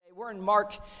We're in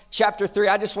Mark chapter 3.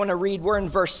 I just want to read. We're in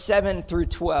verse 7 through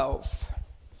 12.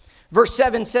 Verse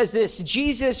 7 says this: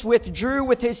 Jesus withdrew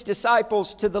with his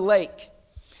disciples to the lake,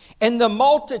 and the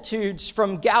multitudes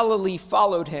from Galilee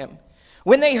followed him.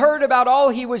 When they heard about all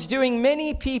he was doing,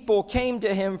 many people came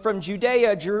to him from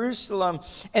Judea, Jerusalem,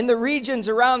 and the regions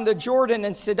around the Jordan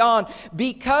and Sidon.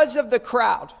 Because of the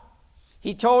crowd,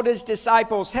 he told his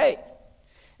disciples, "Hey,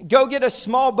 go get a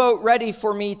small boat ready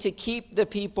for me to keep the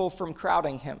people from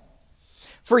crowding him."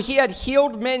 For he had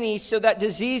healed many, so that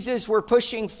diseases were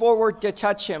pushing forward to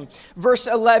touch him. Verse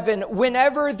 11,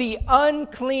 whenever the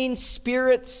unclean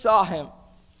spirits saw him,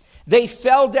 they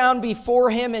fell down before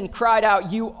him and cried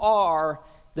out, "You are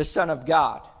the Son of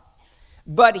God."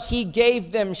 But he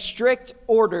gave them strict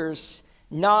orders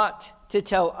not to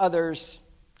tell others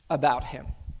about him.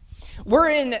 We're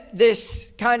in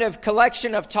this kind of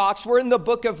collection of talks. We're in the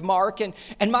book of Mark.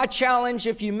 And my challenge,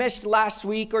 if you missed last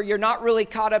week or you're not really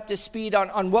caught up to speed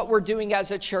on what we're doing as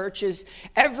a church, is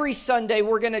every Sunday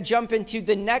we're going to jump into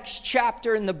the next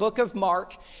chapter in the book of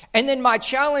Mark. And then my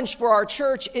challenge for our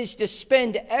church is to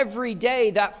spend every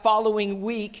day that following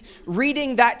week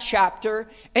reading that chapter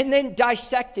and then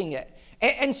dissecting it.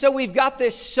 And so we've got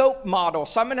this SOAP model.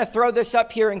 So I'm going to throw this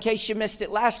up here in case you missed it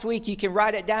last week. You can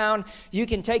write it down. You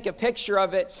can take a picture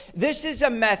of it. This is a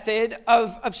method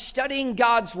of studying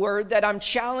God's word that I'm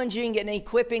challenging and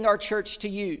equipping our church to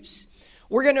use.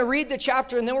 We're going to read the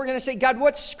chapter and then we're going to say, God,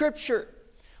 what scripture?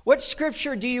 What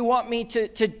scripture do you want me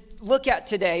to look at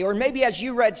today? Or maybe as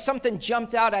you read, something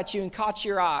jumped out at you and caught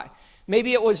your eye.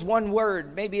 Maybe it was one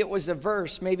word, maybe it was a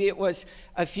verse, maybe it was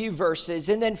a few verses.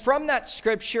 And then from that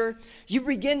scripture, you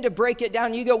begin to break it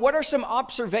down. You go, what are some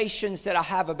observations that I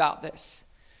have about this?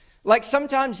 Like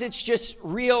sometimes it's just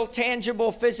real,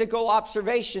 tangible, physical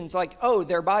observations like, oh,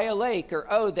 they're by a lake, or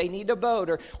oh, they need a boat,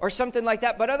 or something like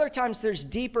that. But other times there's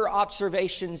deeper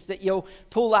observations that you'll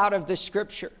pull out of the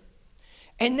scripture.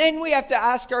 And then we have to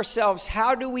ask ourselves,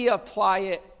 how do we apply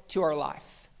it to our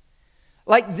life?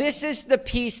 Like this is the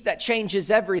piece that changes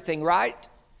everything, right?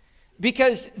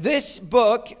 Because this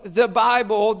book, the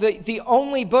Bible, the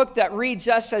only book that reads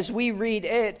us as we read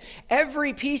it,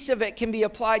 every piece of it can be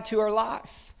applied to our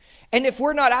life. And if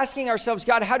we're not asking ourselves,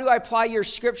 God, how do I apply your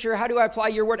scripture? How do I apply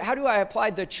your word? How do I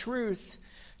apply the truth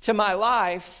to my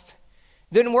life?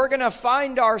 Then we're going to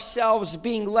find ourselves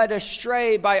being led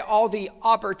astray by all the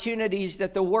opportunities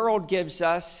that the world gives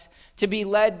us to be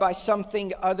led by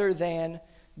something other than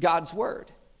God's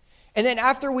word. And then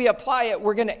after we apply it,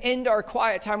 we're going to end our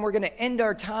quiet time. We're going to end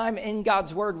our time in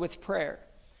God's word with prayer.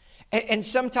 And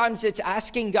sometimes it's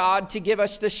asking God to give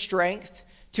us the strength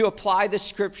to apply the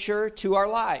scripture to our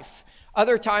life.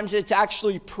 Other times it's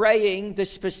actually praying the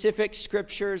specific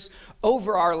scriptures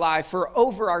over our life or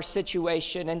over our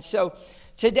situation. And so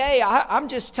today I'm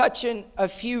just touching a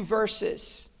few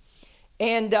verses.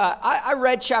 And I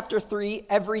read chapter 3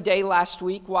 every day last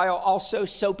week while also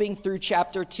soaping through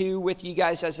chapter 2 with you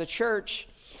guys as a church.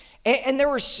 And there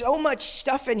was so much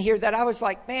stuff in here that I was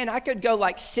like, man, I could go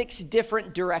like 6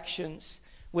 different directions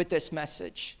with this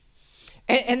message.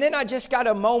 And then I just got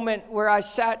a moment where I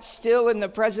sat still in the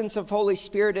presence of Holy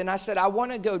Spirit and I said, I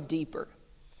want to go deeper.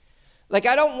 Like,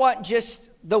 I don't want just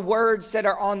the words that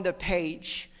are on the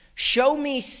page. Show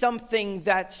me something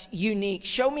that's unique.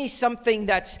 Show me something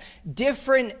that's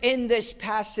different in this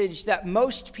passage that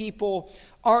most people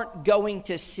aren't going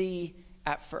to see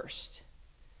at first.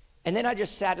 And then I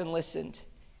just sat and listened.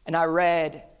 And I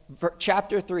read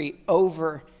chapter 3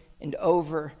 over and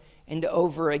over and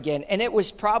over again. And it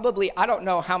was probably, I don't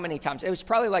know how many times. It was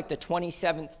probably like the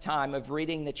 27th time of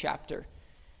reading the chapter.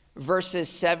 Verses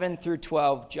 7 through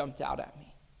 12 jumped out at me.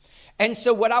 And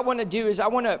so what I want to do is I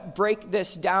want to break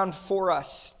this down for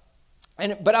us.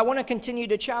 But I want to continue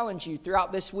to challenge you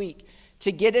throughout this week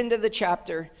to get into the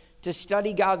chapter, to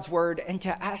study God's word, and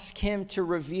to ask him to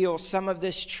reveal some of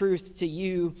this truth to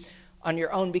you on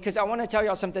your own. Because I want to tell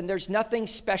y'all something. There's nothing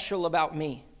special about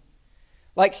me.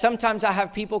 Like sometimes I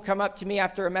have people come up to me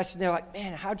after a message and they're like,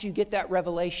 man, how'd you get that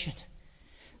revelation?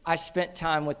 I spent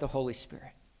time with the Holy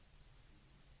Spirit.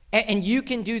 And you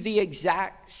can do the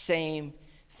exact same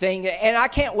thing. And I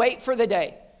can't wait for the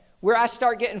day where I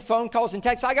start getting phone calls and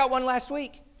texts. I got one last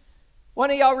week. One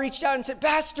of y'all reached out and said,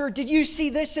 Pastor, did you see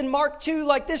this in Mark 2?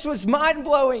 Like, this was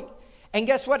mind-blowing. And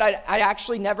guess what? I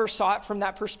actually never saw it from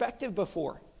that perspective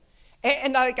before.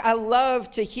 And I love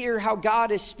to hear how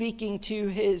God is speaking to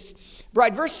his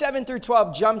bride. Verse 7 through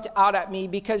 12 jumped out at me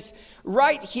because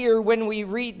right here when we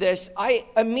read this, I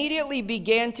immediately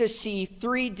began to see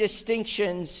 3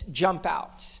 distinctions jump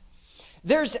out.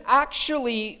 There's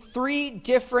actually 3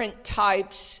 different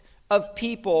types of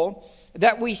people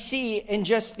that we see in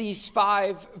just these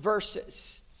 5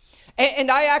 verses.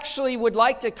 And I actually would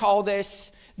like to call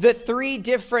this the 3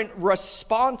 different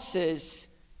responses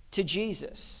to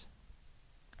Jesus.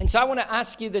 And so I want to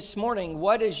ask you this morning,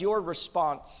 what is your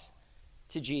response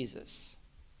to Jesus?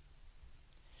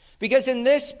 Because in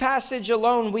this passage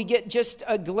alone, we get just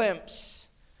a glimpse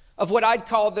of what I'd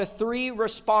call the 3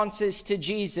 responses to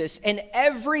Jesus. And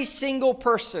every single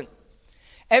person,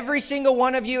 every single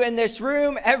one of you in this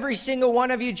room, every single one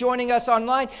of you joining us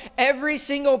online, every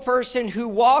single person who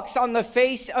walks on the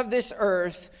face of this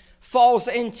earth falls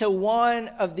into one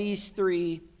of these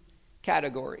 3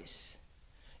 categories.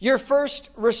 Your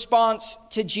first response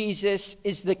to Jesus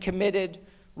is the committed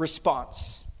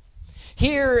response.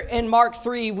 Here in Mark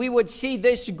 3, we would see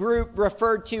this group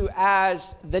referred to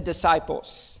as the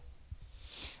disciples.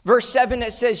 Verse 7,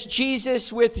 it says,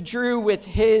 Jesus withdrew with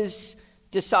his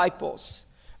disciples.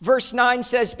 Verse 9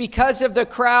 says, because of the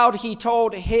crowd, he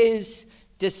told his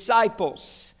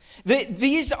disciples.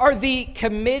 These are the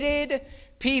committed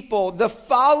people, the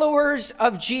followers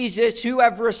of Jesus who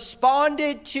have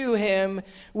responded to him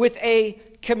with a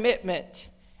commitment.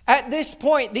 At this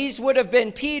point, these would have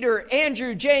been Peter,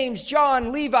 Andrew, James,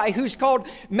 John, Levi, who's called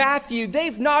Matthew.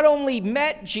 They've not only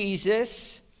met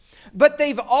Jesus, but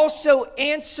they've also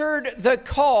answered the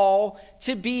call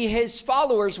to be his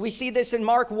followers. We see this in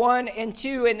Mark 1 and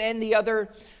 2 and in the other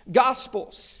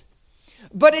Gospels.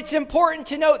 But it's important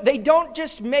to note, they don't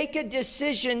just make a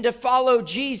decision to follow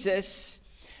Jesus.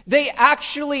 They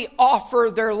actually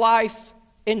offer their life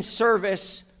in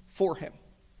service for him.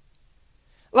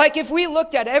 Like if we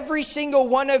looked at every single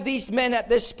one of these men at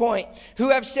this point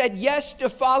who have said yes to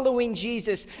following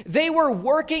Jesus, they were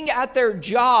working at their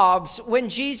jobs when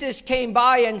Jesus came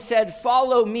by and said,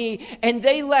 follow me, and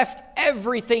they left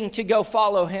everything to go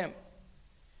follow him.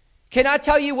 Can I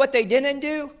tell you what they didn't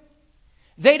do?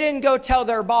 They didn't go tell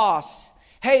their boss,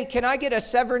 hey, can I get a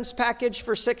severance package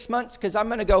for 6 months because I'm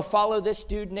going to go follow this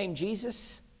dude named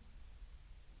Jesus?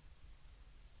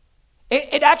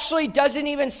 It actually doesn't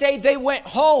even say they went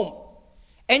home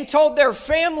and told their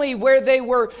family where they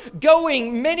were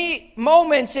going. Many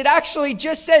moments, it actually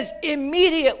just says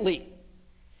immediately.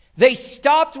 They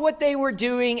stopped what they were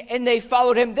doing and they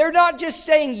followed him. They're not just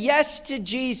saying yes to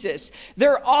Jesus.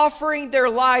 They're offering their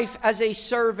life as a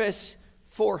service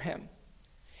for him.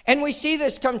 And we see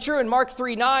this come true in Mark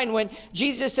 3:9 when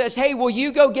Jesus says, hey, will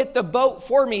you go get the boat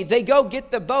for me? They go get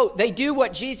the boat. They do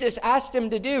what Jesus asked them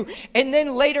to do. And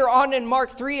then later on in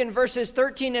Mark 3 in verses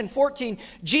 13 and 14,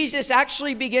 Jesus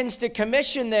actually begins to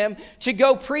commission them to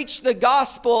go preach the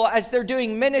gospel as they're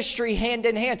doing ministry hand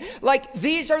in hand. Like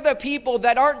these are the people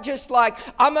that aren't just like,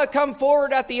 I'm going to come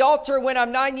forward at the altar when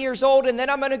I'm 9 years old and then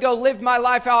I'm going to go live my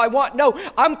life how I want. No,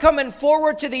 I'm coming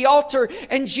forward to the altar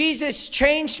and Jesus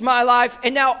changed my life.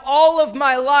 And now all of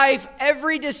my life,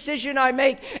 every decision I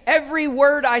make, every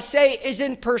word I say is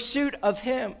in pursuit of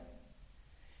him.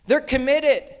 They're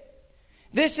committed.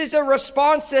 This is a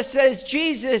response that says,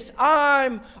 Jesus,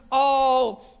 I'm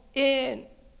all in.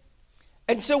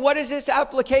 And so what does this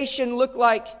application look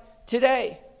like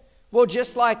today? Well,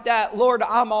 just like that, Lord,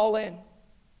 I'm all in.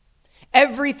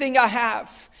 Everything I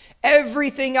have,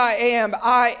 everything I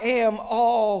am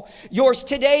all yours.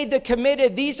 Today, the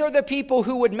committed, these are the people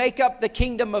who would make up the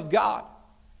kingdom of God.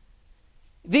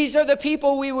 These are the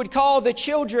people we would call the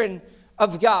children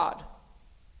of God.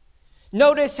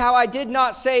 Notice how I did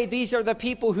not say these are the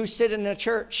people who sit in a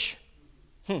church.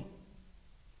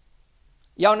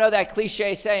 Y'all know that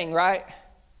cliche saying, right?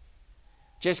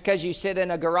 Just because you sit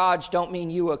in a garage don't mean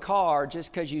you a car.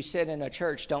 Just because you sit in a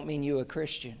church don't mean you a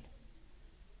Christian.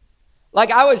 Like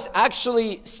I was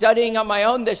actually studying on my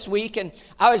own this week and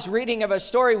I was reading of a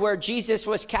story where Jesus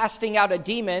was casting out a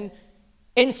demon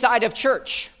inside of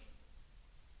church.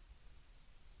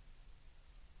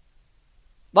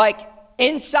 Like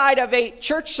inside of a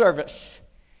church service.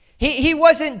 He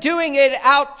wasn't doing it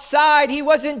outside. He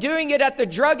wasn't doing it at the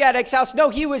drug addict's house. No,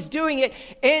 he was doing it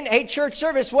in a church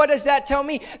service. What does that tell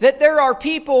me? That there are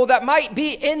people that might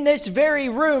be in this very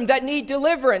room that need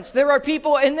deliverance. There are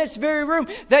people in this very room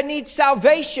that need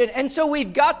salvation. And so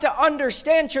we've got to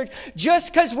understand, church,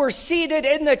 just because we're seated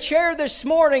in the chair this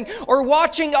morning or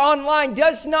watching online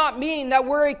does not mean that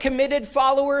we're a committed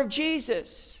follower of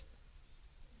Jesus.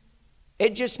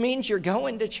 It just means you're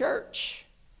going to church.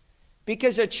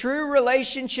 Because a true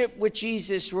relationship with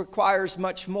Jesus requires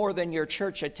much more than your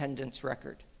church attendance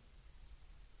record.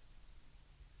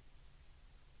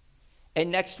 And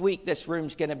next week, this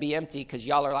room's going to be empty because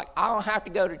y'all are like, I don't have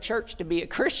to go to church to be a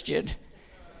Christian.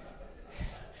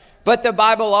 But the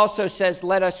Bible also says,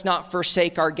 let us not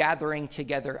forsake our gathering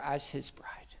together as his bride.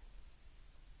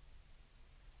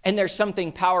 And there's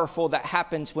something powerful that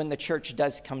happens when the church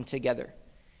does come together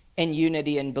in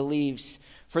unity and believes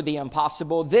for the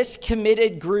impossible. This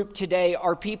committed group today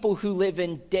are people who live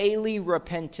in daily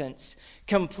repentance,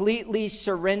 completely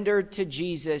surrendered to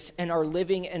Jesus, and are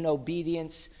living in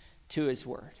obedience to his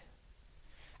word.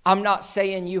 I'm not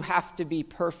saying you have to be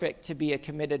perfect to be a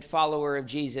committed follower of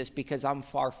Jesus, because I'm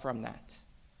far from that.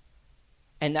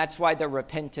 And that's why the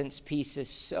repentance piece is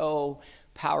so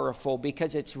powerful,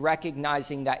 because it's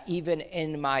recognizing that even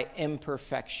in my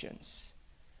imperfections,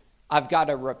 I've got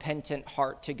a repentant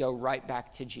heart to go right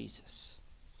back to Jesus.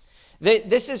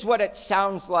 This is what it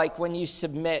sounds like when you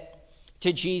submit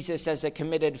to Jesus as a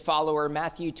committed follower.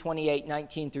 Matthew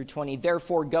 28:19-20.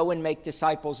 Therefore, go and make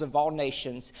disciples of all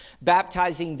nations,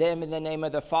 baptizing them in the name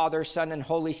of the Father, Son, and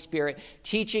Holy Spirit,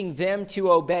 teaching them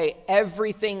to obey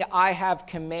everything I have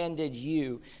commanded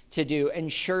you to do.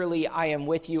 And surely I am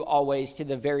with you always to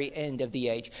the very end of the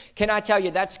age. Can I tell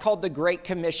you, that's called the Great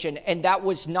Commission. And that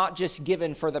was not just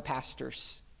given for the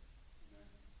pastors.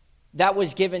 That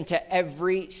was given to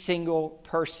every single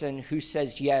person who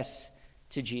says yes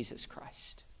to Jesus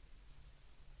Christ.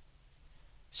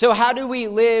 So how do we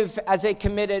live as a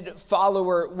committed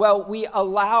follower? Well, we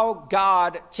allow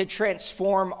God to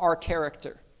transform our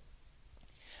character.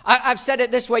 I've said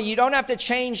it this way: you don't have to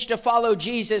change to follow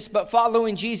Jesus, but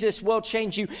following Jesus will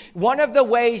change you. One of the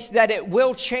ways that it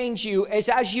will change you is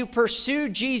as you pursue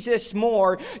Jesus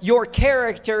more, your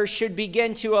character should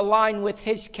begin to align with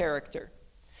his character.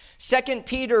 2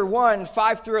 Peter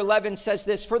 1:5-11 says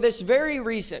this: for this very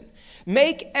reason,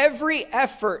 make every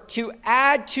effort to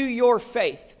add to your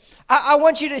faith. I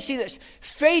want you to see this.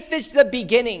 Faith is the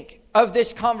beginning of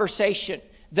this conversation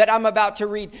that I'm about to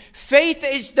read. Faith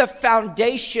is the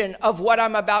foundation of what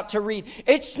I'm about to read.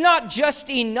 It's not just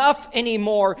enough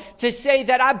anymore to say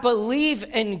that I believe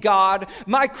in God.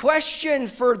 My question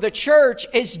for the church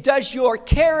is, does your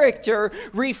character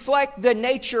reflect the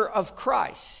nature of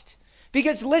Christ?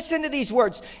 Because listen to these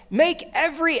words: make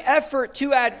every effort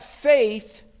to add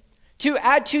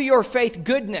to your faith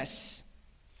goodness,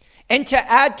 and to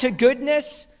add to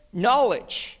goodness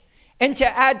knowledge, and to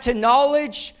add to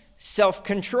knowledge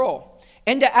self-control,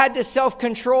 and to add to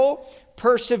self-control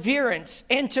perseverance,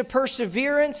 and to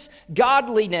perseverance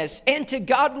godliness, and to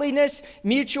godliness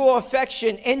mutual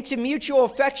affection, and to mutual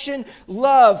affection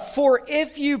love. For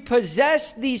if you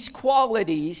possess these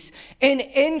qualities in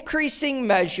increasing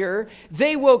measure,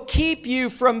 they will keep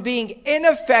you from being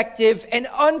ineffective and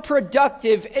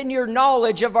unproductive in your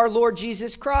knowledge of our Lord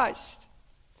Jesus Christ.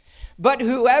 But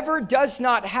whoever does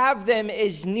not have them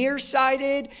is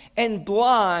nearsighted and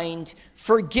blind,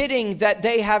 forgetting that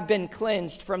they have been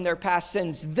cleansed from their past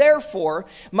sins. Therefore,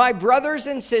 my brothers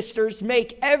and sisters,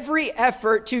 make every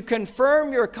effort to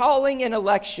confirm your calling and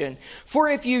election. For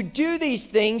if you do these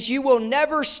things, you will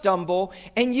never stumble,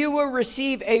 and you will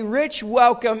receive a rich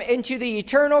welcome into the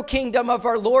eternal kingdom of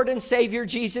our Lord and Savior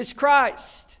Jesus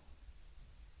Christ.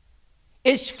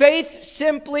 Is faith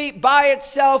simply by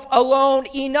itself alone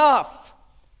enough?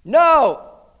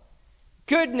 No.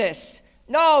 Goodness,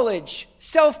 knowledge,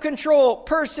 self-control,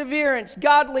 perseverance,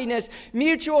 godliness,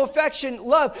 mutual affection,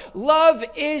 love. Love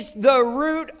is the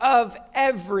root of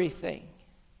everything.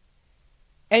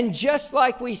 And just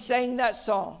like we sang that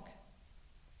song,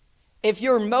 if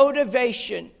your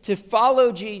motivation to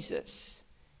follow Jesus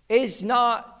is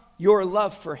not your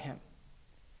love for him,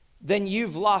 then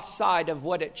you've lost sight of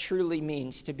what it truly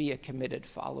means to be a committed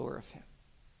follower of him.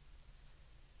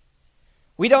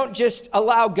 We don't just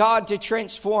allow God to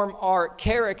transform our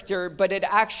character, but it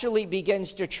actually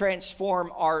begins to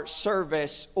transform our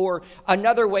service. Or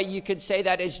another way you could say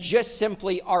that is just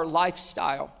simply our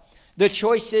lifestyle. The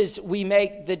choices we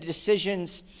make, the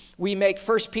decisions we make.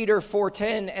 1 Peter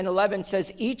 4:10 and 11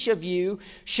 says, each of you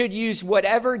should use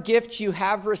whatever gift you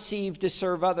have received to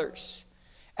serve others,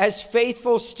 as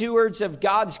faithful stewards of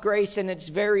God's grace in its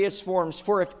various forms.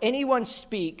 For if anyone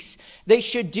speaks, they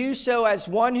should do so as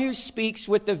one who speaks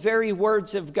with the very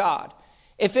words of God.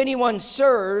 If anyone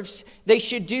serves, they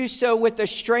should do so with the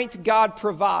strength God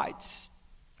provides.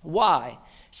 Why?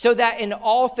 So that in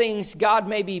all things God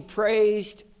may be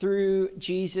praised through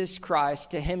Jesus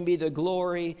Christ. To him be the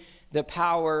glory, the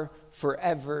power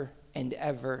forever and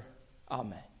ever.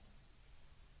 Amen.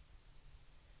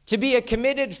 To be a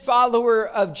committed follower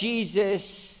of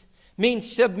Jesus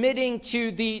means submitting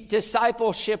to the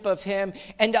discipleship of him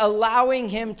and allowing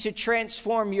him to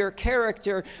transform your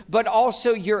character, but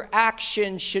also your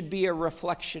action should be a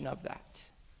reflection of that.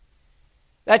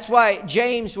 That's why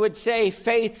James would say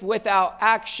faith without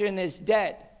action is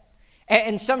dead.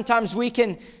 And sometimes we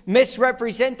can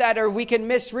misrepresent that, or we can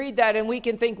misread that, and we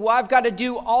can think, well, I've got to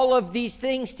do all of these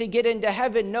things to get into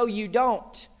heaven. No, you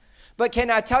don't. But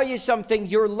can I tell you something?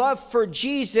 Your love for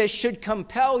Jesus should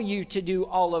compel you to do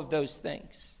all of those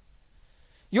things.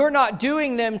 You're not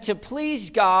doing them to please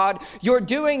God. You're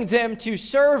doing them to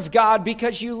serve God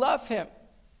because you love him.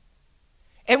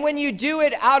 And when you do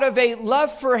it out of a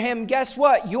love for him, guess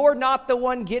what? You're not the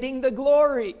one getting the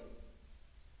glory.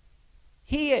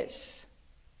 He is.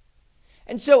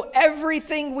 And so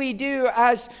everything we do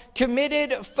as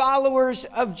committed followers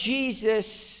of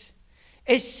Jesus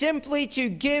is simply to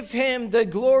give him the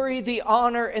glory, the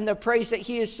honor, and the praise that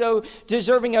he is so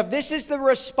deserving of. This is the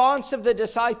response of the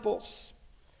disciples.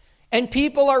 And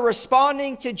people are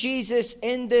responding to Jesus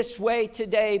in this way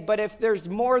today. But if there's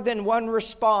more than one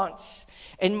response,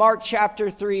 in Mark chapter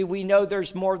 3, we know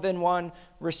there's more than one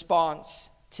response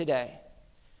today.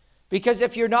 Because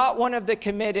if you're not one of the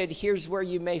committed, here's where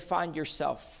you may find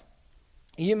yourself.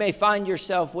 You may find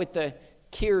yourself with the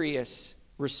curious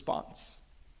response.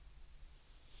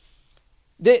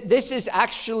 This is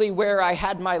actually where I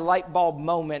had my light bulb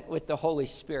moment with the Holy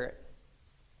Spirit.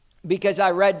 Because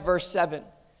I read verse 7.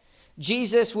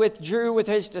 Jesus withdrew with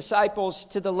his disciples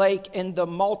to the lake, and the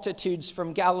multitudes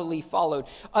from Galilee followed.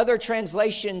 Other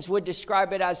translations would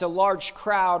describe it as a large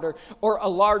crowd or a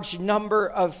large number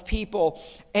of people.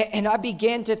 And I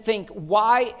began to think,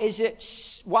 why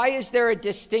is there a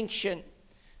distinction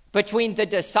between the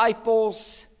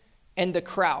disciples and the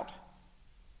crowd?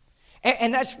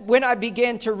 And that's when I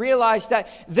began to realize that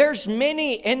there's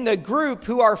many in the group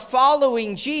who are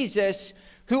following Jesus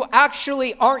who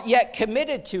actually aren't yet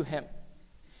committed to him.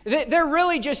 They're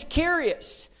really just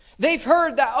curious. They've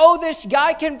heard that, oh, this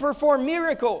guy can perform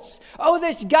miracles. Oh,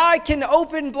 this guy can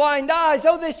open blind eyes.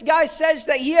 Oh, this guy says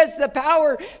that he has the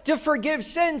power to forgive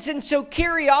sins. And so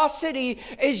curiosity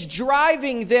is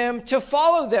driving them to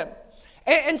follow them.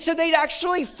 And so they'd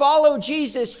actually follow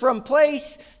Jesus from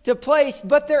place to place,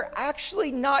 but they're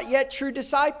actually not yet true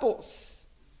disciples.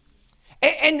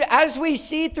 And as we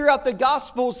see throughout the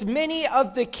Gospels, many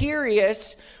of the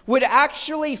curious would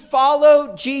actually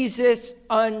follow Jesus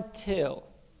until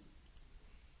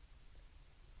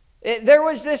there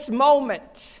was this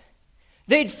moment.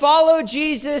 They'd follow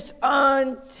Jesus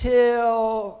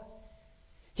until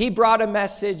he brought a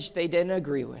message they didn't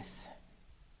agree with.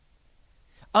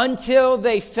 Until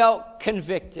they felt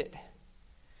convicted.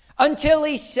 Until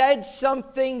he said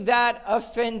something that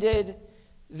offended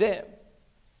them.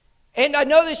 And I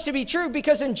know this to be true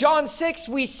because in John 6,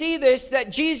 we see this, that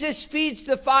Jesus feeds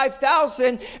the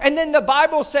 5,000. And then the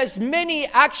Bible says many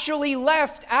actually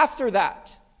left after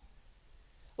that.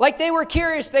 Like they were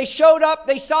curious. They showed up.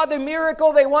 They saw the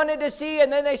miracle they wanted to see.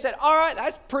 And then they said, all right,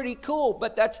 that's pretty cool,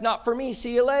 but that's not for me.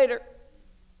 See you later.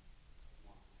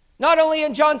 Not only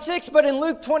in John 6, but in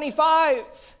Luke 25,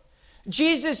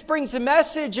 Jesus brings a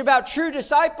message about true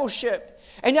discipleship.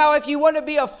 And now if you want to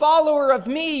be a follower of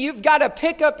me, you've got to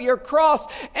pick up your cross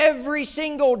every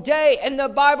single day. And the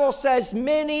Bible says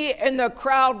many in the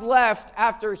crowd left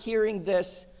after hearing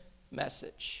this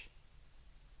message.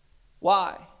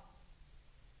 Why?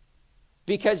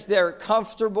 Because their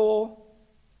comfortable,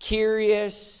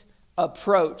 curious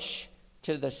approach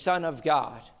to the Son of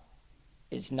God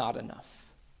is not enough.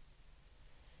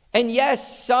 And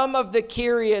yes, some of the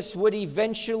curious would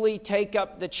eventually take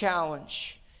up the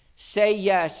challenge, say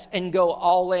yes, and go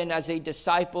all in as a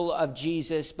disciple of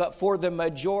Jesus. But for the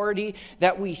majority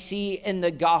that we see in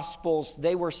the Gospels,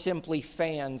 they were simply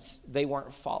fans. They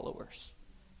weren't followers.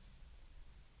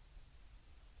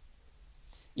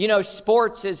 You know,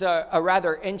 sports is a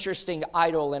rather interesting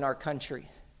idol in our country.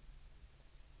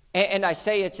 And I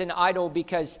say it's an idol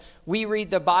because we read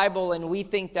the Bible and we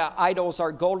think that idols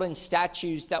are golden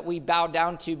statues that we bow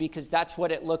down to because that's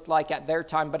what it looked like at their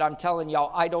time. But I'm telling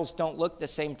y'all, idols don't look the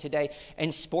same today.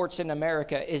 And sports in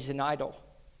America is an idol.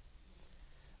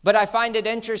 But I find it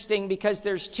interesting because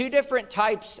there's two different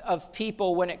types of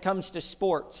people when it comes to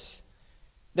sports.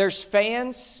 There's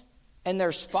fans and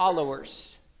there's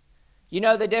followers. You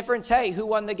know the difference? Hey, who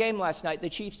won the game last night? The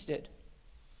Chiefs did.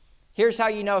 Here's how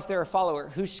you know if they're a follower.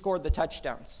 Who scored the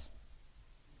touchdowns?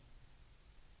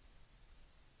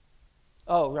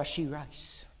 Oh, Rashee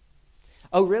Rice.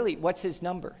 Oh, really? What's his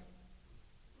number?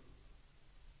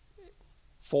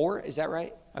 4? Is that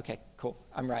right? Okay, cool.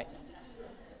 I'm right.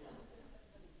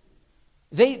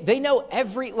 They know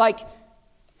every,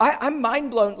 I'm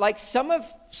mind blown. Like some of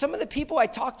the people I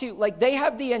talk to, like they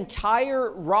have the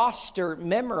entire roster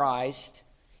memorized,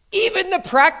 even the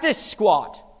practice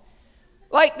squad.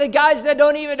 Like the guys that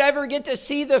don't even ever get to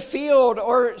see the field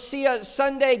or see a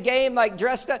Sunday game, like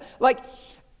dressed up. Like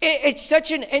It's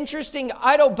such an interesting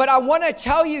idol, but I want to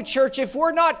tell you, church, if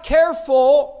we're not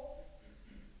careful,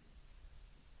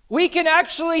 we can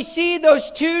actually see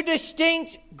those two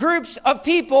distinct groups of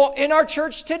people in our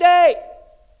church today.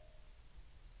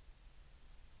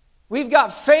 We've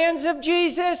got fans of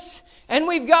Jesus and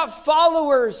we've got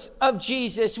followers of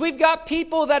Jesus. We've got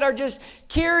people that are just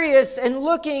curious and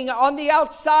looking on the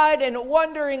outside and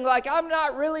wondering, like, I'm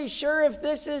not really sure if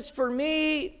this is for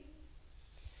me.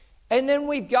 And then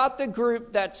we've got the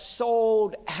group that's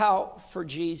sold out for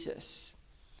Jesus.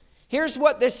 Here's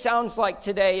what this sounds like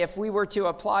today if we were to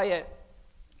apply it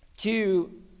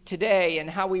to today and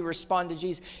how we respond to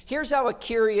Jesus. Here's how a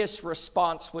curious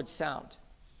response would sound.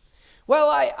 Well,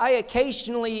 I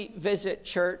occasionally visit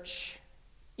church,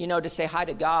 to say hi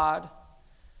to God.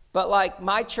 But like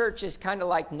my church is kind of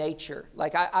like nature.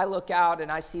 Like I look out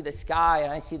and I see the sky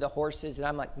and I see the horses and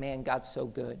I'm like, man, God's so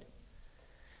good.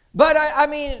 But I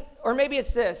mean, or maybe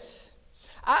it's this.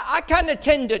 I kind of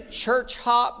tend to church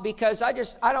hop because I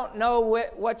don't know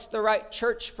what's the right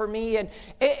church for me. And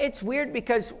it's weird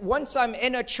because once I'm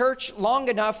in a church long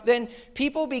enough, then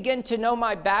people begin to know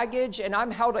my baggage and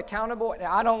I'm held accountable. And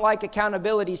I don't like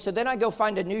accountability. So then I go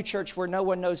find a new church where no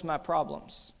one knows my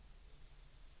problems.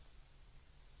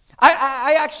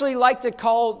 I actually like to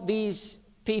call these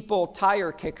people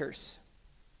tire kickers.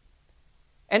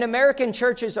 And American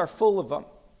churches are full of them.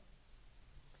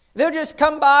 They'll just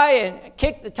come by and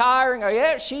kick the tire and go,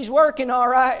 yeah, she's working all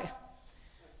right.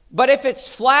 But if it's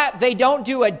flat, they don't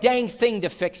do a dang thing to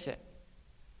fix it.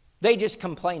 They just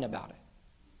complain about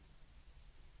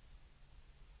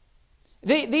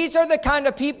it. These are the kind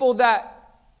of people that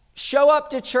show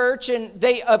up to church and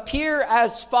they appear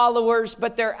as followers,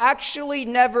 but they're actually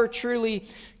never truly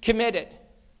committed.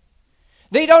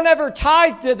 They don't ever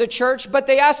tithe to the church, but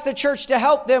they ask the church to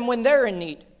help them when they're in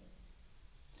need.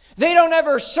 They don't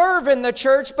ever serve in the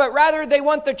church, but rather they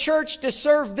want the church to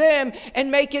serve them and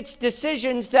make its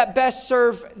decisions that best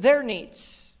serve their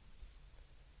needs.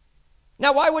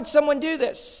 Now, why would someone do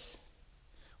this?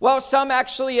 Well, some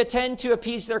actually attend to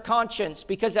appease their conscience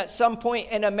because at some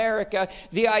point in America,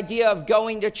 the idea of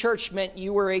going to church meant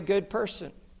you were a good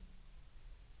person.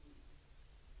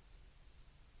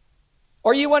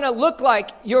 Or you want to look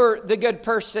like you're the good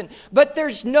person. But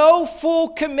there's no full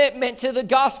commitment to the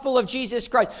gospel of Jesus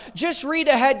Christ. Just read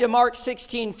ahead to Mark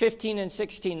 16, 15, and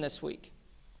 16 this week.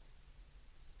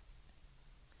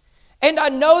 And I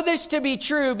know this to be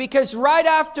true because right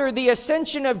after the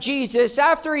ascension of Jesus,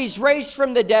 after he's raised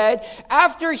from the dead,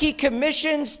 after he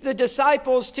commissions the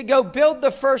disciples to go build the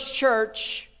first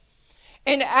church,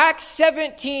 in Acts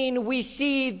 17, we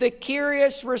see the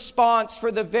curious response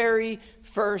for the very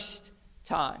first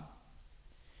time.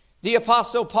 The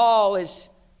Apostle Paul is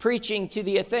preaching to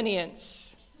the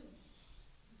Athenians.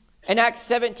 And Acts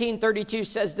 17:32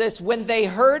 says this, when they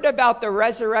heard about the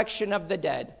resurrection of the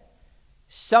dead,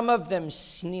 some of them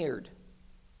sneered.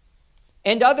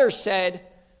 And others said,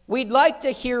 we'd like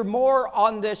to hear more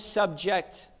on this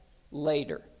subject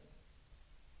later.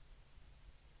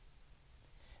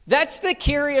 That's the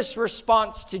curious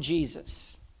response to Jesus.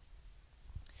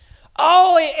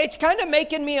 Oh, it's kind of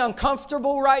making me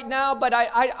uncomfortable right now, but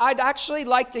I'd actually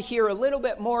like to hear a little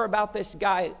bit more about this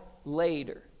guy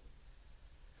later.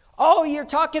 Oh, you're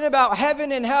talking about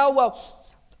heaven and hell. Well,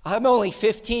 I'm only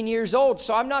 15 years old,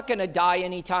 so I'm not going to die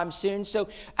anytime soon. So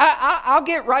I'll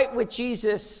get right with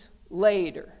Jesus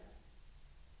later.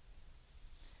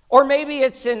 Or maybe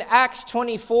it's in Acts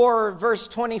 24, verse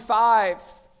 25,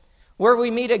 where we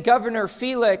meet a governor,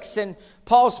 Felix, and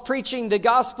Paul's preaching the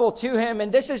gospel to him.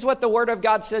 And this is what the word of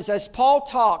God says. As Paul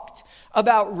talked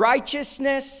about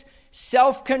righteousness,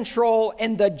 self-control,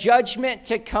 and the judgment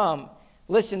to come.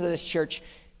 Listen to this, church.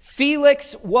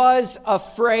 Felix was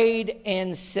afraid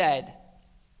and said,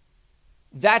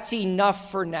 that's enough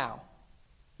for now.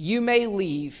 You may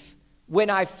leave.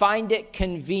 When I find it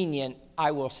convenient,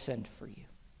 I will send for you.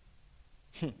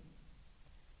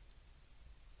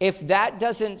 If that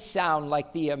doesn't sound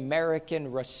like the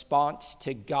American response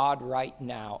to God right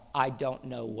now, I don't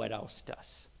know what else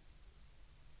does.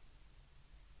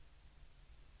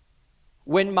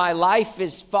 When my life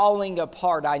is falling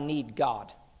apart, I need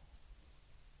God.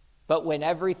 But when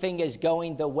everything is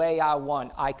going the way I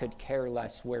want, I could care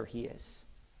less where he is.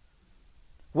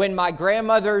 When my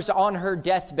grandmother's on her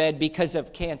deathbed because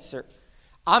of cancer,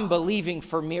 I'm believing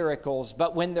for miracles,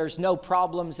 but when there's no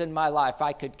problems in my life,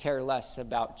 I could care less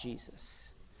about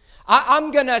Jesus. I'm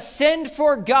going to send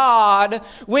for God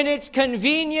when it's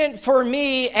convenient for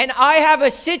me and I have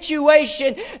a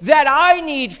situation that I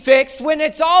need fixed. When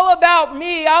it's all about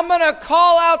me, I'm going to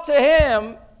call out to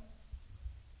him.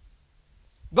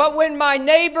 But when my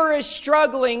neighbor is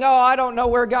struggling, oh, I don't know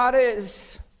where God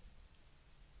is.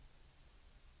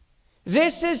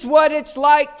 This is what it's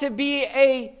like to be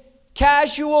a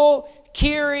casual,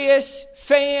 curious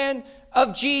fan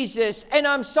of Jesus. And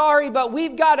I'm sorry, but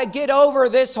we've got to get over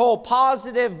this whole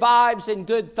positive vibes and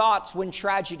good thoughts when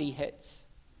tragedy hits.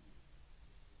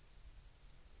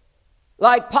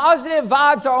 Like, positive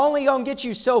vibes are only going to get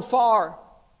you so far.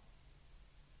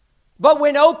 But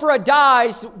when Oprah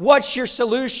dies, what's your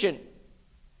solution?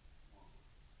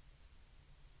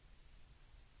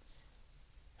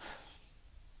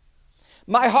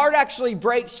 My heart actually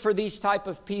breaks for these type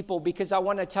of people because I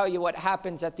want to tell you what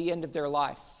happens at the end of their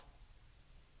life.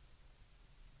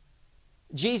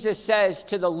 Jesus says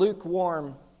to the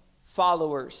lukewarm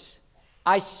followers,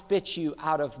 I spit you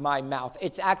out of my mouth.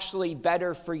 It's actually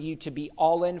better for you to be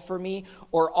all in for me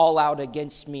or all out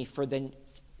against me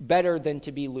better than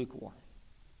to be lukewarm.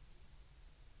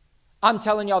 I'm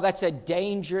telling y'all, that's a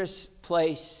dangerous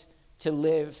place to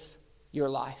live your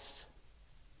life.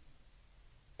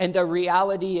 And the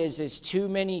reality is too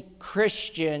many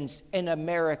Christians in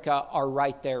America are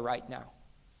right there right now.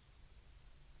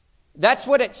 That's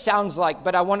what it sounds like,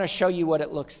 but I want to show you what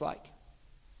it looks like.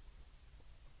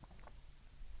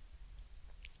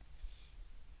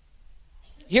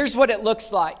 Here's what it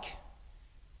looks like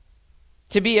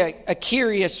to be a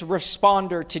curious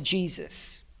responder to Jesus.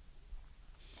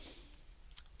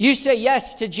 You say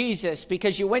yes to Jesus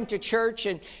because you went to church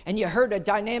and you heard a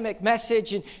dynamic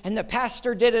message and the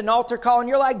pastor did an altar call and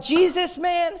you're like, Jesus,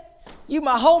 man, you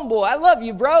my homeboy. I love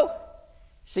you, bro.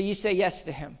 So you say yes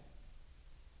to him.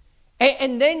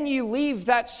 And then you leave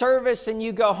that service and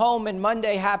you go home and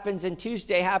Monday happens and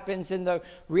Tuesday happens and the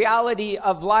reality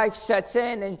of life sets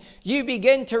in and you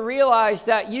begin to realize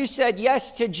that you said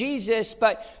yes to Jesus,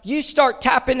 but you start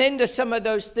tapping into some of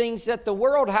those things that the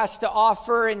world has to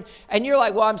offer and you're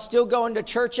like, well, I'm still going to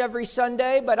church every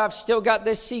Sunday, but I've still got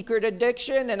this secret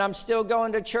addiction and I'm still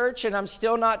going to church and I'm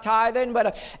still not tithing,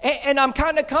 and I'm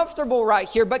kind of comfortable right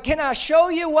here, but can I show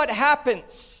you what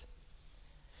happens?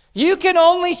 You can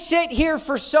only sit here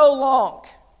for so long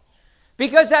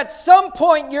because at some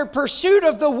point your pursuit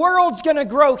of the world's going to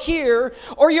grow here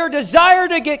or your desire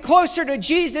to get closer to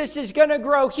Jesus is going to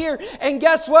grow here. And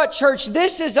guess what, church?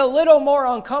 This is a little more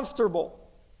uncomfortable.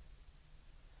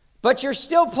 But you're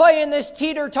still playing this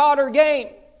teeter-totter game.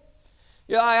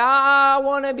 You're like, I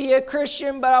want to be a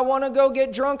Christian, but I want to go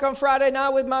get drunk on Friday night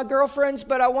with my girlfriends.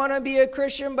 But I want to be a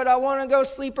Christian, but I want to go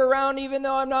sleep around even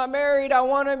though I'm not married. I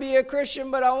want to be a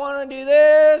Christian, but I want to do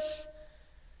this.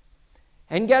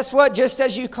 And guess what? Just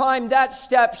as you climb that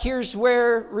step, here's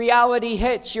where reality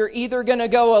hits. You're either going to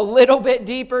go a little bit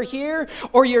deeper here,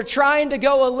 or you're trying to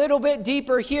go a little bit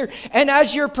deeper here. And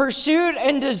as your pursuit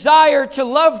and desire to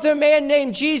love the man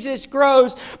named Jesus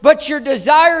grows, but your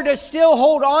desire to still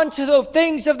hold on to the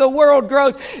things of the world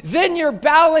grows, then your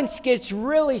balance gets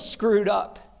really screwed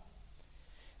up.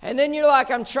 And then you're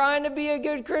like, I'm trying to be a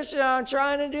good Christian, I'm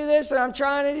trying to do this, and I'm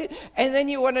trying to do... And then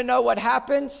you want to know what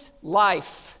happens?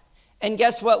 Life. And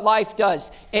guess what life does?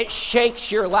 It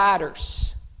shakes your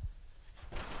ladders.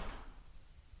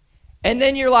 And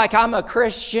then you're like, I'm a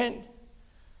Christian,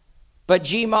 but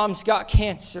G-Mom's got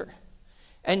cancer.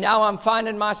 And now I'm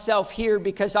finding myself here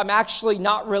because I'm actually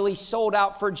not really sold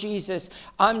out for Jesus.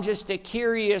 I'm just a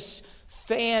curious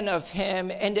fan of him.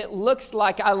 And it looks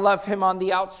like I love him on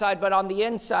the outside, but on the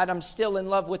inside, I'm still in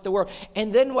love with the world.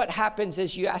 And then what happens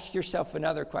is you ask yourself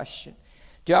another question.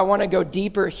 Do I want to go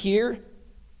deeper here?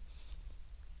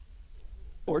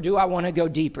 Or do I want to go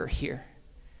deeper here?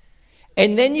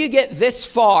 And then you get this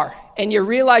far and you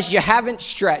realize you haven't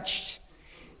stretched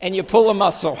and you pull a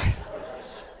muscle.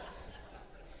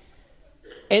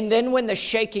 And then when the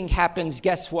shaking happens,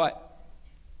 guess what?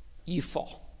 You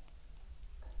fall.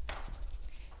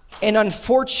 And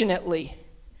unfortunately,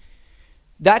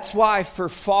 that's why for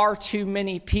far too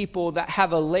many people that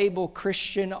have a label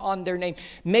Christian on their name,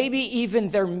 maybe even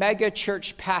their mega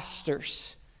church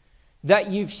pastors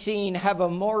that you've seen have a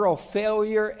moral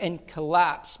failure and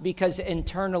collapse because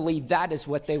internally that is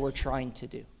what they were trying to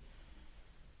do.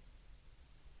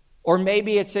 Or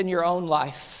maybe it's in your own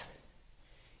life.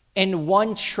 And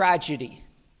one tragedy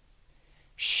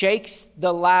shakes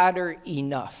the ladder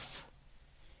enough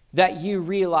that you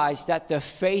realize that the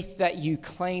faith that you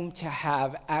claim to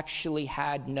have actually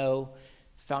had no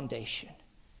foundation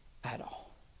at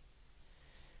all.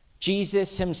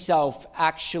 Jesus himself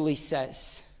actually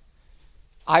says,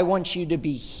 I want you to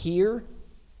be here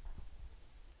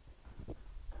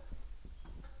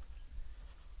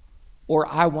or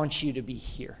I want you to be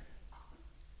here.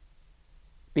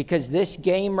 Because this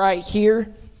game right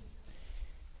here,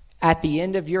 At the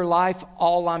end of your life,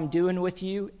 all I'm doing with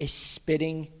you is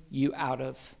spitting you out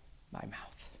of my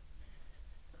mouth.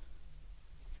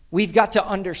 We've got to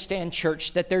understand,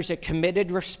 church, that there's a committed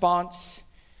response,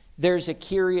 there's a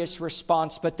curious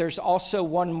response, but there's also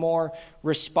one more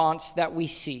response that we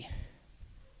see.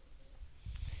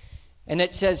 And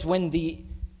it says, when the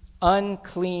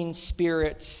unclean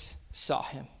spirits saw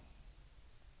him.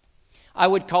 I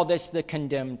would call this the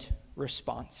condemned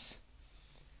response.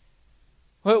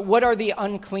 What are the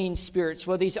unclean spirits?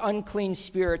 Well, these unclean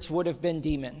spirits would have been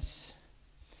demons.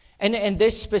 And in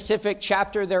this specific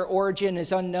chapter, their origin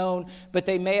is unknown, but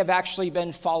they may have actually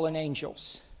been fallen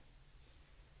angels.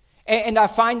 And I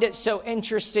find it so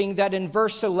interesting that in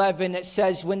verse 11 it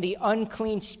says, when the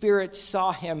unclean spirits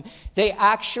saw him, they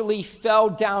actually fell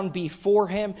down before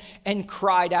him and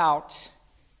cried out,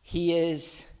 "He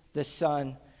is the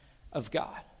Son of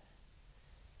God."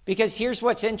 Because here's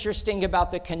what's interesting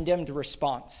about the condemned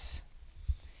response.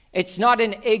 It's not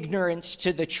an ignorance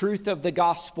to the truth of the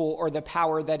gospel or the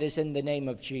power that is in the name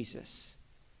of Jesus.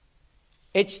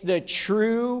 It's the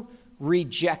true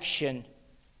rejection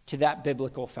to that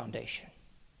biblical foundation.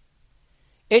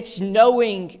 It's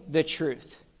knowing the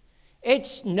truth.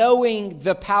 It's knowing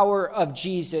the power of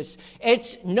Jesus.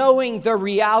 It's knowing the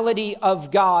reality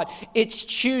of God. It's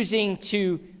choosing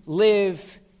to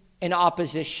live in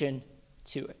opposition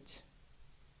to it.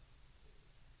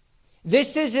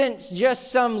 This isn't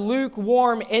just some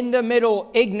lukewarm, in the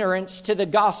middle ignorance to the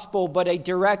gospel, but a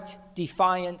direct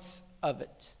defiance of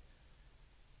it.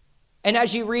 And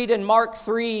as you read in Mark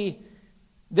 3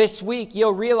 this week,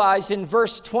 you'll realize in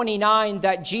verse 29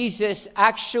 that Jesus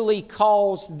actually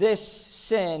calls this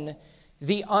sin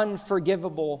the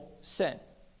unforgivable sin.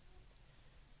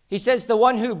 He says, the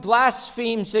one who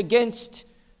blasphemes against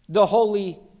the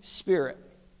Holy Spirit.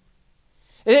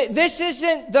 This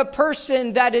isn't the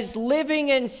person that is living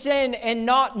in sin and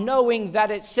not knowing that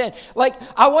it's sin. Like,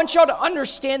 I want y'all to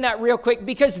understand that real quick,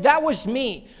 because that was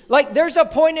me. Like, there's a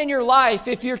point in your life,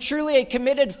 if you're truly a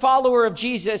committed follower of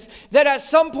Jesus, that at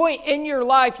some point in your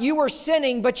life you were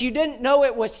sinning, but you didn't know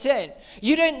it was sin.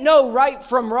 You didn't know right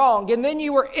from wrong. And then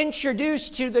you were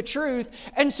introduced to the truth.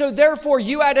 And so therefore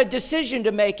you had a decision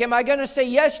to make. Am I going to say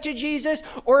yes to Jesus,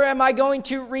 or am I going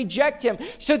to reject him?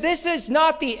 So this is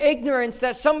not the ignorance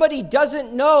that somebody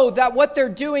doesn't know that what they're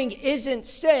doing isn't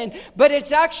sin, but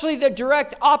it's actually the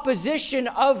direct opposition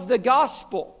of the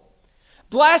gospel.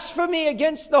 Blasphemy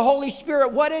against the Holy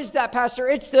Spirit. What is that, Pastor?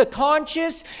 It's the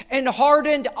conscious and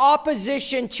hardened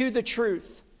opposition to the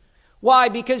truth. Why?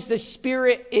 Because the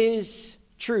Spirit is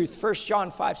truth. 1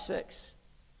 John 5:6.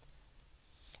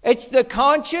 It's the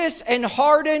conscious and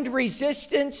hardened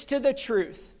resistance to the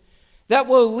truth that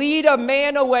will lead a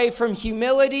man away from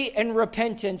humility and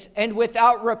repentance. And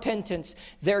without repentance,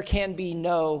 there can be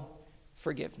no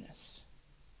forgiveness.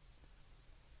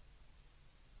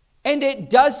 And it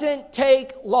doesn't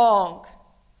take long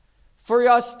for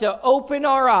us to open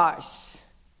our eyes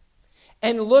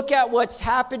and look at what's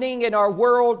happening in our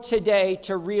world today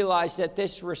to realize that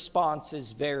this response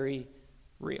is very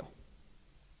real.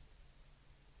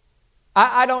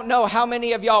 I don't know how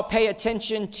many of y'all pay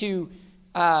attention to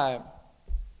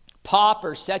pop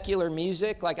or secular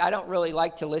music. Like, I don't really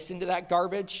like to listen to that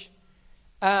garbage.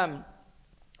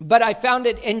 But I found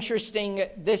it interesting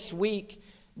this week.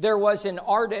 There was an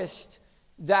artist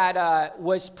that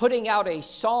was putting out a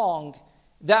song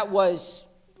that was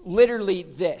literally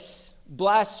this: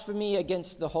 blasphemy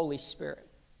against the Holy Spirit.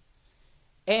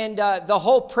 And the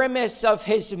whole premise of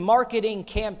his marketing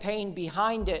campaign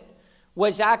behind it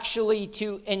was actually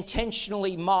to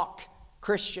intentionally mock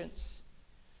Christians.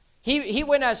 He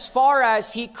went as far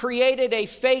as he created a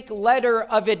fake letter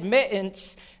of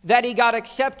admittance that he got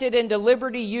accepted into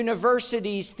Liberty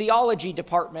University's theology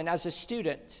department as a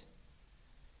student.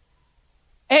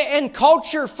 And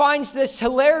culture finds this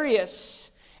hilarious.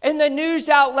 And the news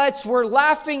outlets were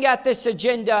laughing at this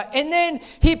agenda. And then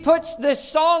he puts this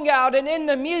song out, and in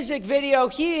the music video,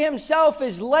 he himself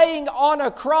is laying on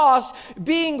a cross,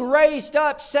 being raised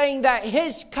up, saying that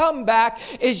his comeback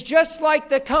is just like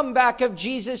the comeback of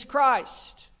Jesus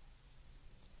Christ.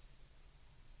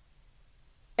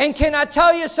 And can I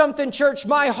tell you something, church?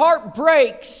 My heart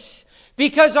breaks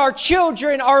because our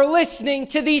children are listening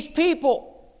to these people.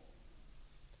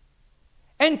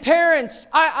 And parents,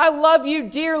 I love you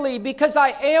dearly because I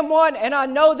am one, and I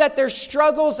know that there's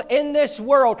struggles in this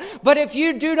world. But if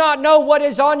you do not know what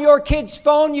is on your kid's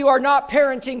phone, you are not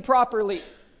parenting properly.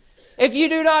 If you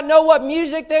do not know what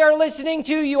music they are listening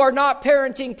to, you are not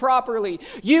parenting properly.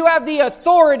 You have the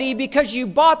authority because you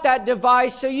bought that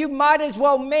device, so you might as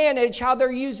well manage how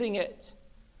they're using it.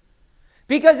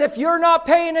 Because if you're not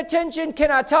paying attention,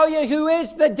 can I tell you who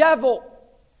is the devil?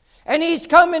 And he's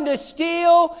coming to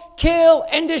steal, kill,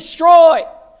 and destroy.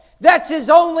 That's his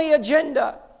only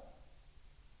agenda.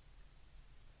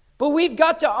 But we've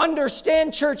got to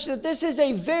understand, church, that this is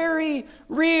a very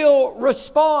real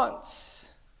response.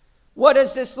 What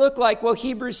does this look like? Well,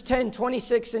 Hebrews 10,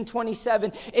 26 and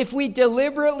 27. If we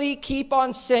deliberately keep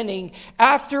on sinning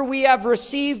after we have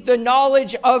received the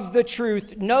knowledge of the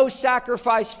truth, no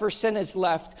sacrifice for sin is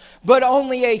left, but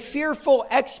only a fearful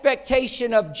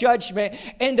expectation of judgment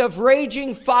and of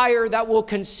raging fire that will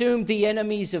consume the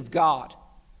enemies of God.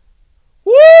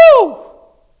 Woo!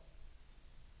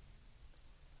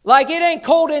 Like it ain't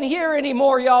cold in here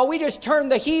anymore, y'all. We just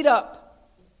turned the heat up.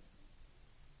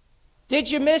 Did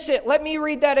you miss it? Let me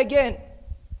read that again.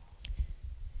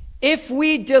 If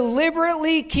we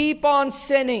deliberately keep on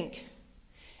sinning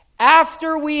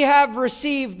after we have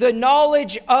received the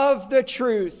knowledge of the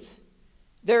truth,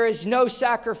 there is no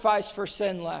sacrifice for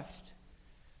sin left,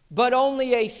 but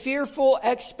only a fearful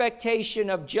expectation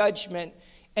of judgment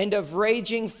and of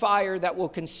raging fire that will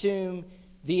consume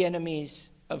the enemies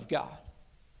of God.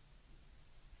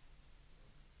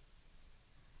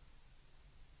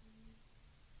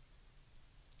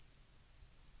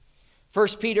 1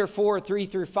 Peter 4, 3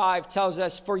 through 5 tells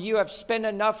us, for you have spent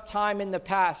enough time in the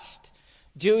past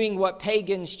doing what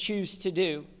pagans choose to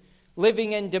do,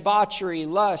 living in debauchery,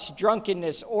 lust,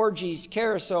 drunkenness, orgies,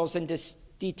 carousels, and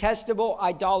detestable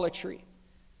idolatry.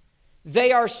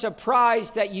 They are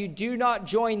surprised that you do not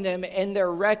join them in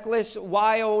their reckless,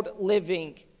 wild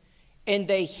living, and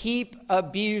they heap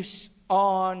abuse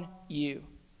on you.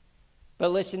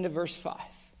 But listen to verse 5.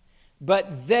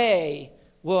 But they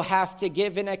will have to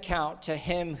give an account to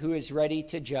him who is ready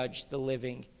to judge the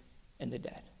living and the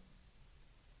dead.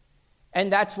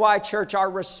 And that's why, church, our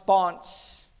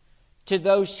response to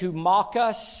those who mock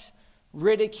us,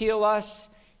 ridicule us,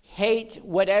 hate,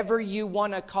 whatever you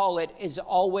want to call it, is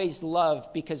always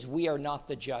love, because we are not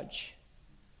the judge.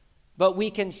 But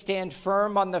we can stand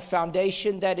firm on the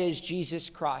foundation that is Jesus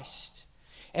Christ.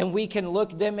 And we can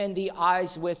look them in the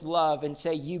eyes with love and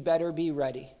say, you better be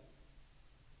ready,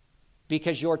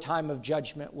 because your time of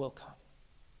judgment will come.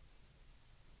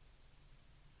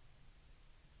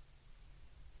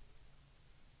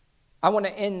 I want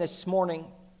to end this morning,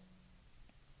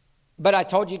 but I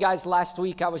told you guys last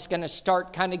week I was going to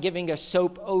start kind of giving a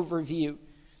soap overview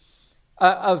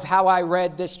of how I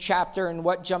read this chapter and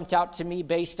what jumped out to me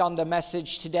based on the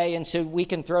message today. And so we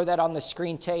can throw that on the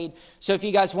screen, Tade. So if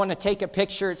you guys want to take a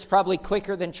picture, it's probably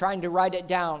quicker than trying to write it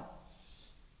down.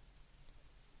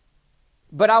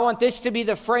 But I want this to be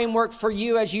the framework for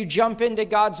you as you jump into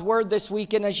God's word this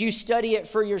week, and as you study it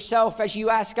for yourself, as you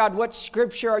ask God, what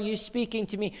scripture are you speaking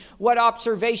to me? What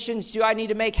observations do I need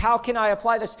to make? How can I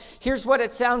apply this? Here's what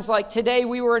it sounds like. Today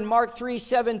we were in Mark 3,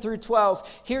 7 through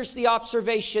 12. Here's the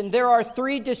observation. There are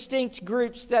three distinct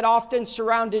groups that often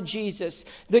surrounded Jesus: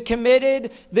 the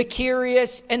committed, the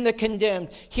curious, and the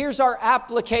condemned. Here's our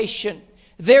application.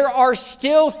 There are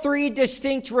still three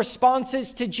distinct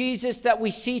responses to Jesus that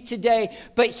we see today,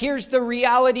 but here's the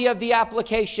reality of the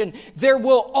application. There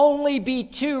will only be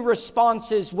two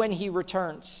responses when he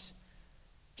returns.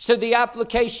 So the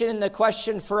application and the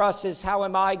question for us is, how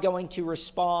am I going to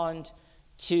respond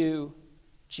to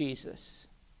Jesus?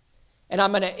 And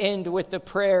I'm going to end with the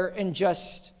prayer in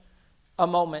just a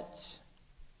moment.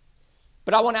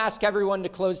 But I want to ask everyone to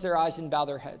close their eyes and bow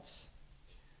their heads.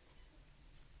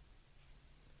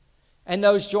 And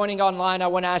those joining online, I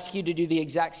want to ask you to do the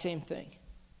exact same thing.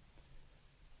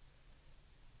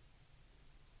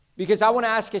 Because I want to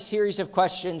ask a series of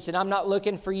questions, and I'm not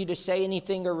looking for you to say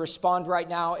anything or respond right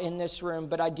now in this room,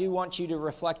 but I do want you to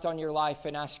reflect on your life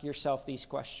and ask yourself these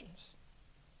questions.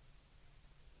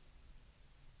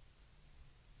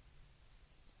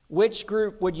 Which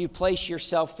group would you place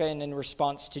yourself in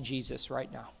response to Jesus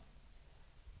right now?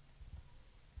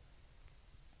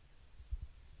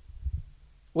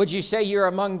 Would you say you're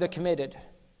among the committed,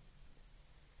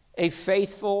 a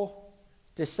faithful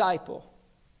disciple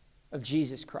of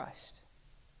Jesus Christ?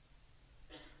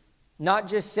 Not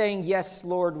just saying, yes,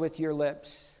 Lord, with your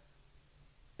lips,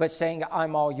 but saying,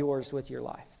 I'm all yours with your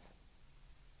life.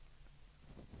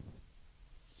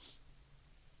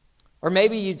 Or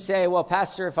maybe you'd say, well,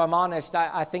 Pastor, if I'm honest,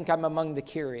 I think I'm among the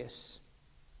curious.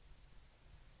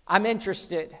 I'm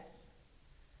interested.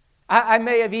 I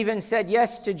may have even said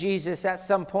yes to Jesus at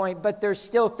some point, but there's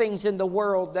still things in the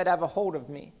world that have a hold of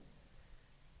me.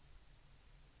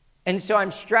 And so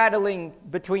I'm straddling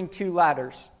between two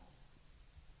ladders,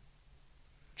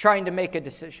 trying to make a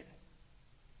decision.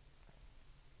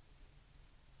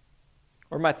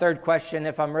 Or my third question,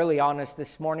 if I'm really honest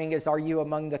this morning, is, are you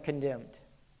among the condemned?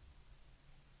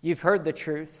 You've heard the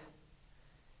truth,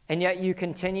 and yet you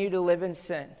continue to live in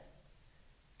sin,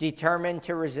 determined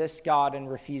to resist God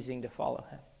and refusing to follow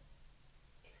him.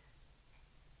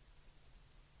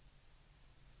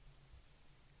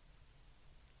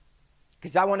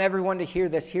 Because I want everyone to hear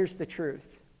this. Here's the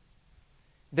truth.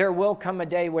 There will come a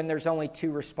day when there's only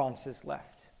two responses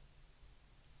left: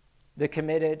 the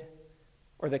committed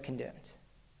or the condemned.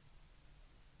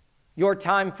 Your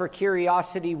time for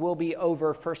curiosity will be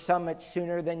over. For some, it's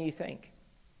sooner than you think.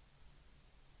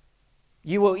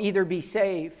 You will either be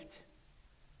saved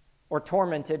or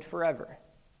tormented forever.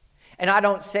 And I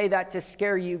don't say that to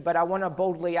scare you, but I want to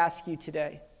boldly ask you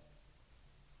today,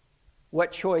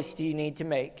 what choice do you need to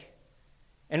make?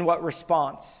 And what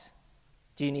response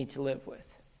do you need to live with?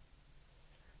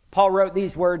 Paul wrote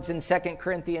these words in 2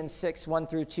 Corinthians 6,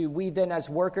 1-2. We then, as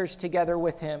workers together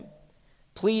with him,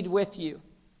 plead with you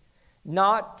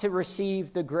not to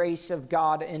receive the grace of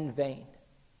God in vain.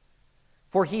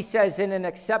 For he says, in an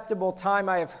acceptable time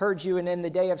I have heard you, and in the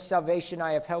day of salvation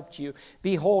I have helped you.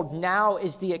 Behold, now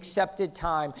is the accepted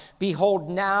time.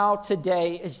 Behold, now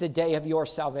today is the day of your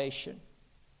salvation.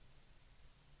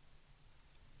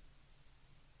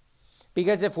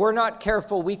 Because if we're not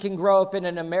careful, we can grow up in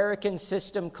an American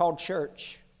system called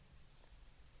church.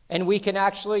 And we can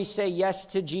actually say yes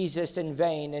to Jesus in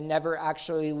vain and never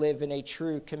actually live in a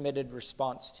true committed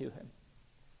response to him.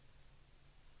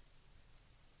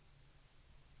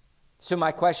 So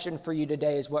my question for you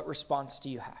today is, what response do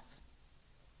you have?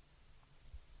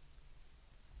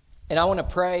 And I want to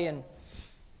pray, and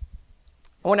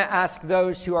I want to ask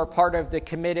those who are part of the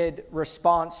committed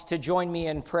response to join me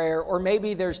in prayer. Or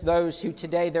maybe there's those who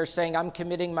today they're saying, I'm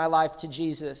committing my life to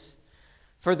Jesus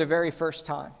for the very first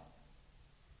time.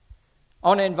 I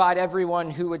want to invite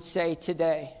everyone who would say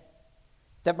today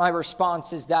that my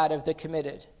response is that of the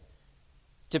committed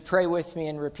to pray with me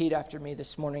and repeat after me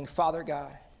this morning. Father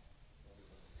God,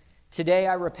 today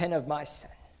I repent of my sin.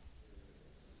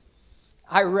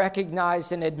 I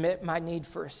recognize and admit my need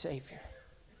for a Savior.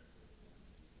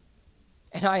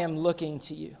 And I am looking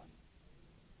to you.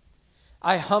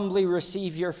 I humbly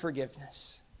receive your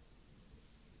forgiveness.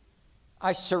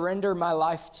 I surrender my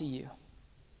life to you.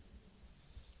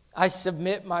 I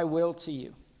submit my will to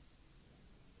you.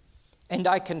 And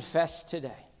I confess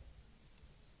today,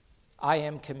 I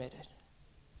am committed.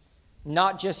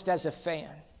 Not just as a fan,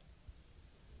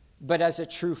 but as a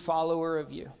true follower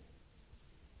of you.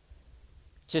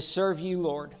 To serve you,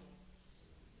 Lord,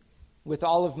 with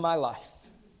all of my life,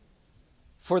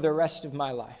 for the rest of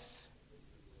my life.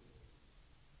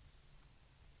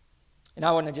 And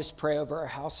I want to just pray over our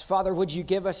house. Father, would you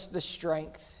give us the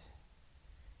strength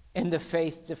and the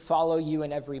faith to follow you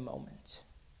in every moment?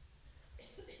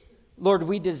 Lord,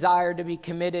 we desire to be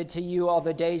committed to you all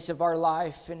the days of our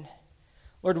life. And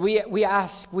Lord, we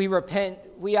ask, we repent,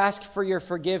 we ask for your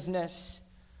forgiveness.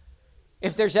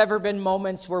 If there's ever been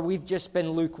moments where we've just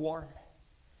been lukewarm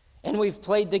and we've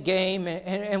played the game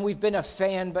and we've been a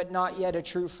fan but not yet a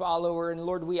true follower, and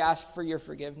Lord, we ask for your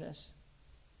forgiveness.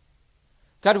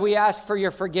 God, we ask for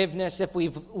your forgiveness if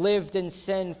we've lived in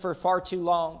sin for far too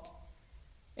long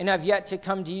and have yet to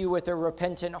come to you with a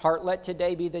repentant heart. Let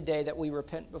today be the day that we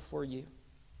repent before you.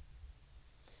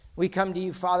 We come to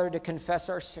you, Father, to confess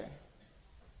our sin,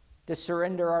 to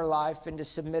surrender our life, and to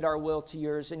submit our will to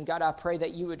yours. And God, I pray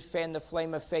that you would fan the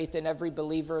flame of faith in every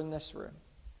believer in this room.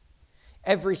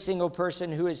 Every single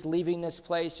person who is leaving this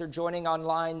place or joining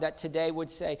online that today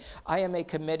would say, I am a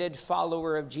committed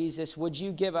follower of Jesus. Would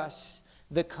you give us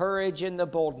the courage and the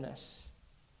boldness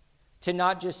to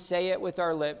not just say it with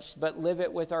our lips, but live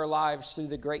it with our lives through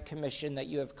the great commission that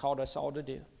you have called us all to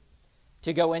do,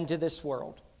 to go into this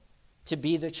world, to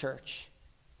be the church,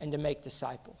 and to make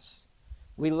disciples.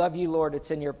 We love you, Lord.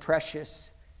 It's in your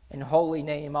precious and holy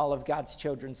name all of God's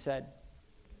children said.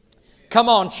 Come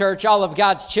on, church. All of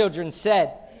God's children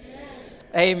said.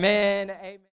 Amen. Amen. Amen.